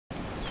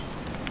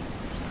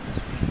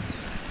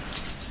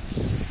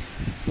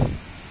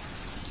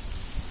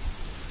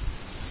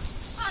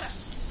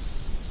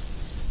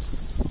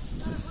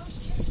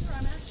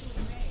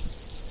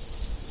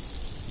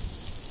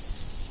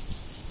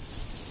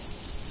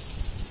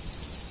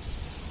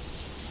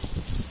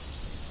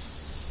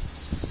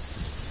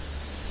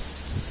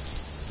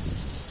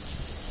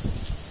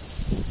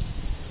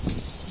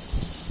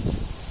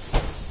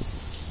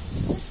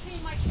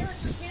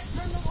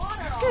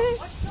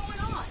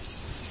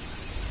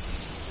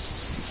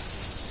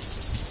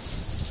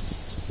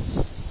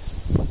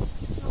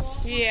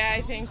Yeah,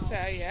 I think so,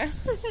 yeah. I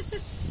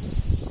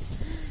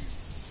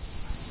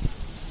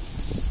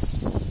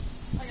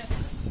guess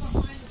this is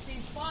behind the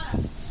scenes spot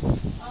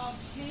of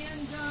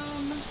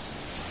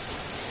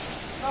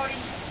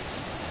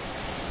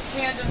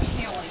tandem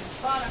healing.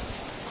 Bada.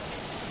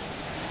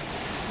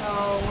 So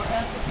we're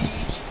at the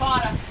beach.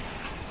 Bada.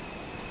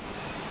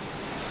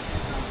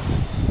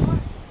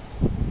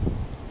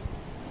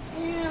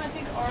 And I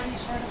think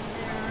Artie's right over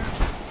there.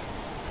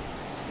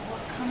 So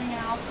we're coming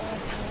out of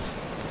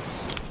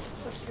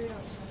the straight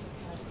out Central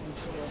Casting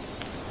to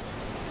us.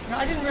 Now,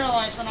 I didn't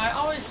realize when I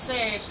always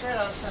say straight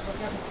out of Central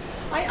Casting,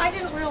 I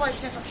didn't realize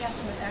Central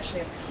Casting was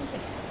actually a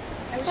company.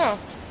 I was just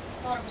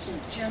thought it was in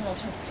general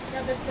terms.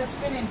 Yeah, that's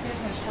been in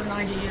business for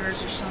 90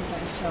 years or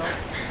something. So,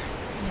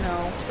 you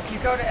know, if you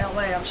go to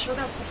LA, I'm sure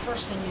that's the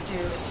first thing you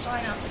do is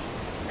sign up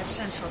at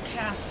Central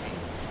Casting.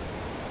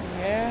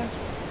 Yeah.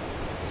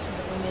 So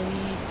that when they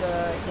need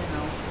the, you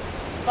know,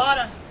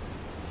 bada.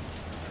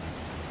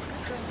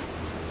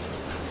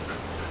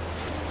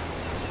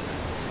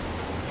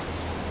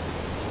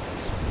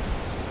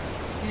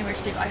 Anyway,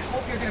 Steve, I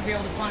hope you're going to be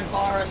able to find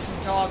Bara some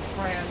dog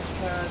friends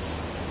because,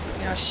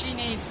 you know, she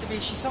needs to be,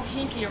 she's so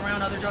hinky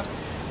around other dogs.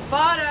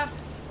 Bada!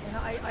 And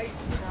I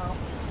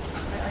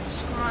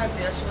describe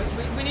this.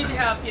 We need to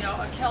have, you know,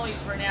 a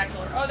Kelly's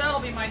vernacular. Oh, that'll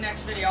be my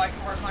next video I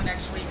can work on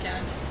next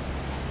weekend.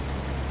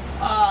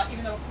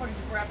 Even though according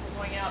to Brett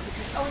we're going out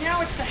because, oh,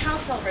 now it's the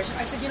house celebration.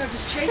 I said, you know,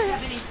 does Chase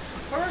have any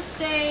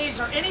birthdays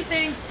or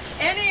anything,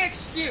 any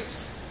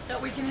excuse that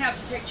we can have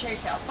to take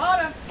Chase out?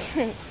 Bada!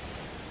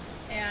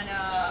 And,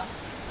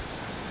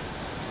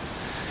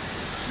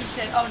 he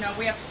said, oh no,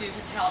 we have to do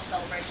his house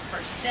celebration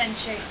first, then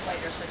Chase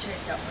later, so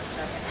Chase got for a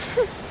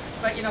second.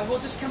 But, you know, we'll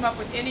just come up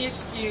with any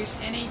excuse,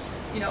 any,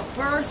 you know,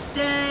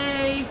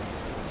 birthday,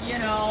 you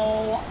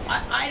know,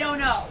 I don't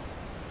know.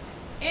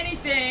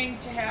 Anything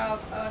to have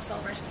a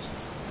celebration.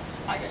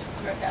 I just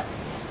regret that.